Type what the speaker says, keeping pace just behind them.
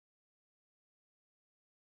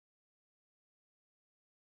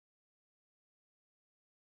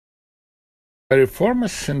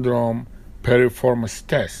Piriformis syndrome, piriformis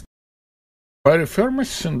test. Piriformis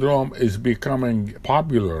syndrome is becoming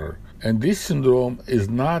popular, and this syndrome is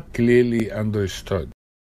not clearly understood.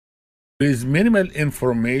 There is minimal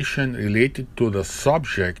information related to the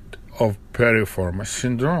subject of piriformis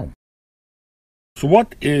syndrome. So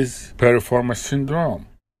what is piriformis syndrome?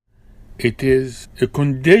 It is a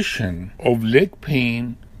condition of leg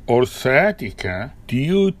pain or sciatica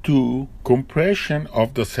due to compression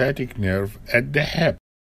of the sciatic nerve at the hip.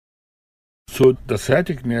 So the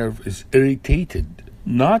sciatic nerve is irritated,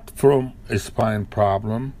 not from a spine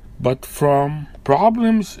problem, but from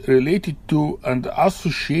problems related to and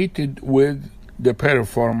associated with the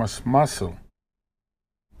piriformis muscle.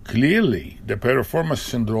 Clearly, the piriformis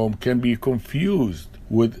syndrome can be confused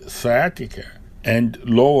with sciatica and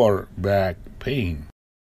lower back pain.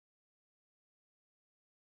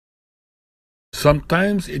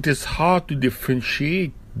 Sometimes it is hard to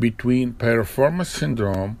differentiate between piriformis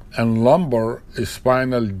syndrome and lumbar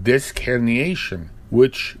spinal disc herniation,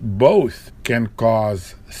 which both can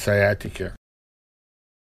cause sciatica.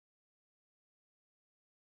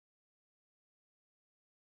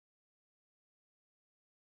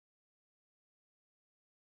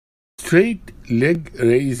 Straight leg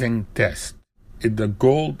raising test is the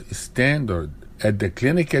gold standard at the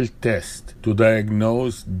clinical test to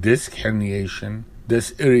diagnose disc herniation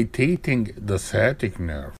that's irritating the sciatic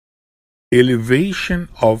nerve. Elevation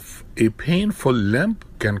of a painful limb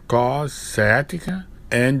can cause sciatica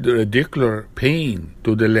and radicular pain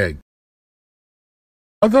to the leg.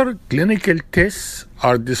 Other clinical tests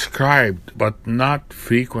are described but not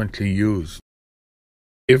frequently used.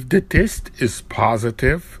 If the test is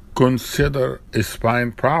positive, consider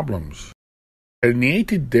spine problems.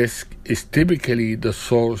 Herniated disc is typically the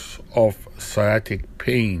source of sciatic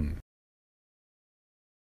pain.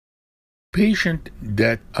 Patient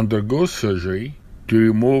that undergoes surgery to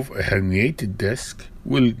remove a herniated disc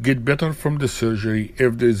will get better from the surgery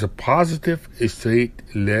if there is a positive straight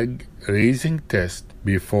leg raising test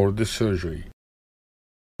before the surgery.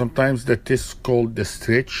 Sometimes the test is called the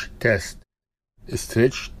stretch test. A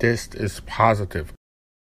stretch test is positive.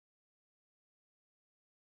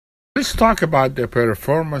 Let's talk about the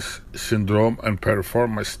piriformis syndrome and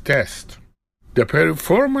piriformis test. The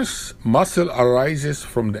piriformis muscle arises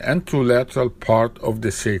from the anterolateral part of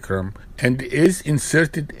the sacrum and is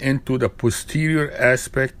inserted into the posterior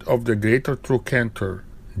aspect of the greater trochanter,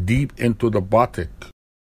 deep into the buttock.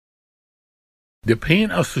 The pain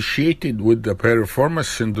associated with the piriformis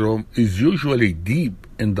syndrome is usually deep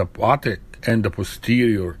in the buttock and the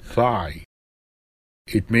posterior thigh.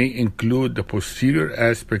 It may include the posterior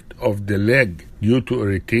aspect of the leg due to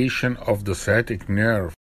irritation of the sciatic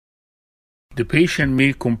nerve. The patient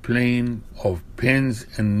may complain of pins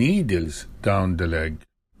and needles down the leg,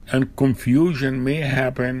 and confusion may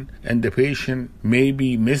happen, and the patient may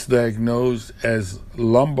be misdiagnosed as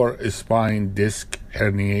lumbar spine disc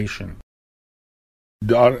herniation.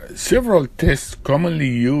 There are several tests commonly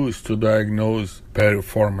used to diagnose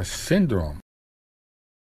piriformis syndrome.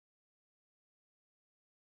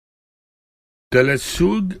 The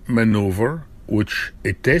Lasegue maneuver, which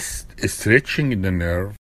attests stretching the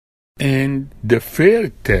nerve, and the fair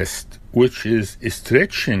test, which is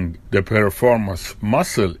stretching the piriformis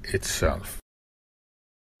muscle itself.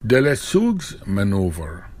 The Lasegue's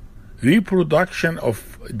maneuver, reproduction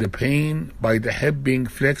of the pain by the hip being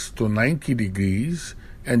flexed to 90 degrees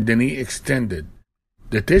and the knee extended.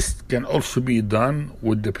 The test can also be done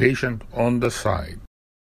with the patient on the side.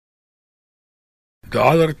 The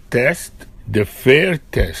other test, the fair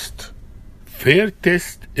test. Fair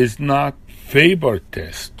test is not Faber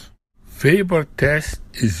test. Faber test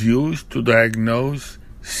is used to diagnose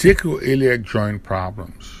sacroiliac joint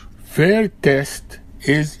problems. Fair test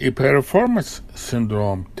is a piriformis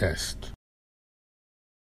syndrome test.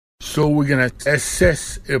 So we're going to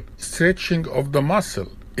assess if stretching of the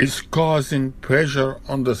muscle is causing pressure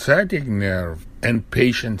on the sciatic nerve and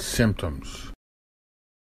patient symptoms.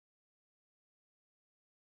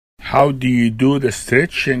 How do you do the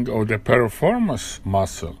stretching of the piriformis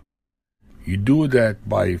muscle? You do that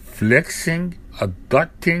by flexing,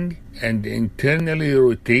 adducting, and internally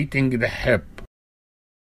rotating the hip.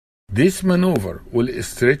 This maneuver will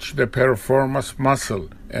stretch the piriformis muscle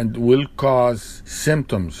and will cause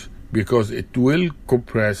symptoms because it will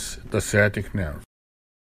compress the sciatic nerve.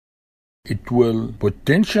 It will put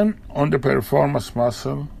tension on the piriformis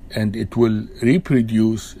muscle and it will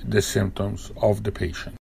reproduce the symptoms of the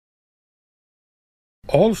patient.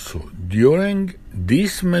 Also, during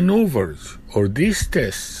these maneuvers or these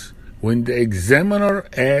tests, when the examiner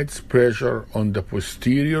adds pressure on the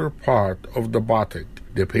posterior part of the buttock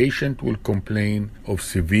the patient will complain of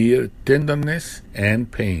severe tenderness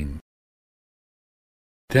and pain.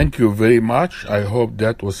 Thank you very much. I hope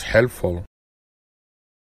that was helpful.